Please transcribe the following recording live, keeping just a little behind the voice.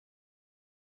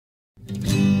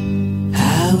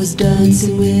I was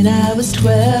dancing when I was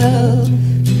 12.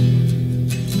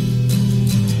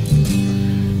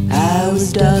 I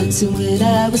was dancing when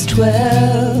I was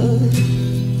 12.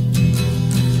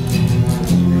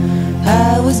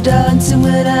 I was dancing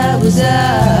when I was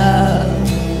out.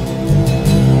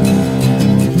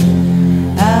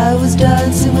 I was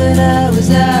dancing when I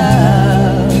was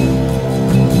out.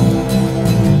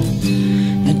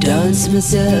 I danced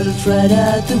myself right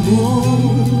out the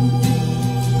womb.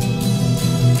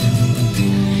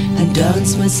 I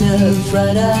danced myself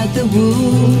right out the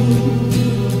womb.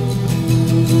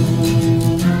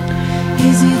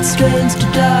 Is it strange to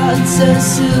dance so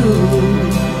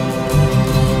soon?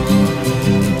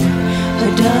 I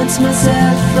danced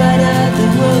myself right out the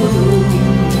womb.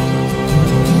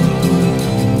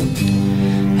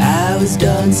 I was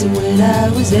dancing when I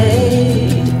was 8.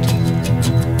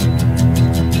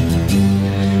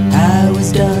 I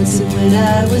was dancing when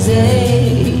I was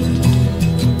 8.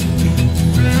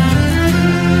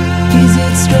 Is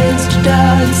it strange to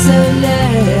dance so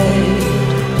late?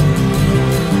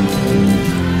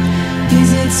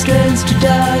 Is it strange to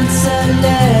dance so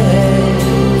late?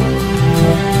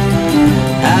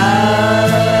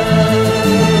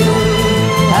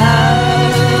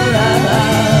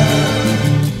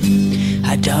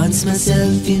 I dance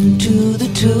myself into the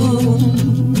tune.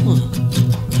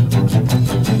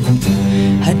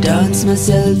 I dance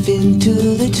myself into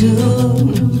the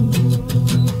tune.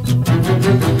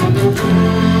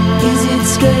 Is it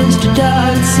strange to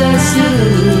dance so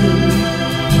soon?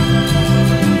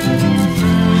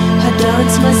 I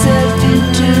dance myself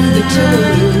into the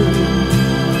tune.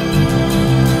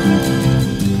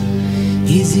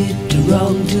 Is it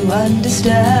wrong to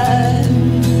understand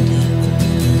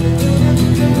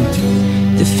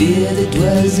the fear that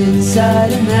dwells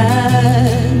inside a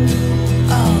man?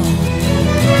 Oh,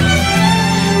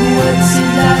 what's it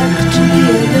like to be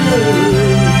alone?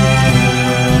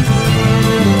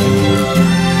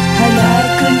 I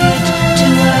liken it to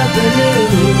a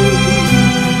balloon.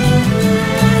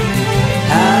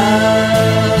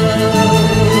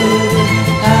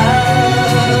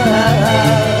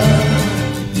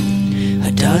 I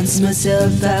dance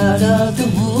myself out of the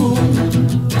womb.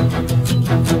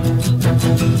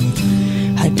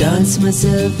 I dance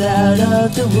myself out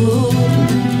of the womb.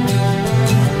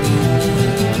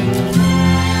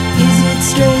 Is it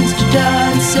strange to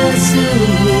dance so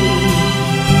soon?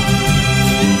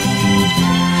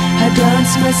 I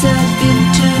dance myself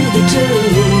into the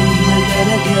tune. And then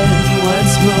again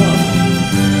once more,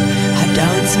 I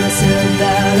dance myself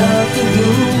out of the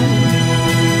womb.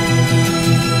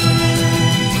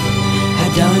 I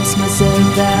dance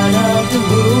myself out of the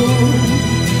womb.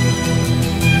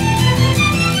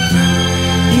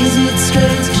 Is it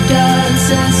strange to dance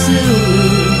so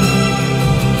soon?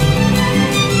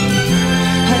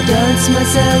 I dance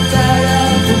myself out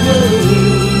of the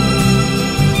womb.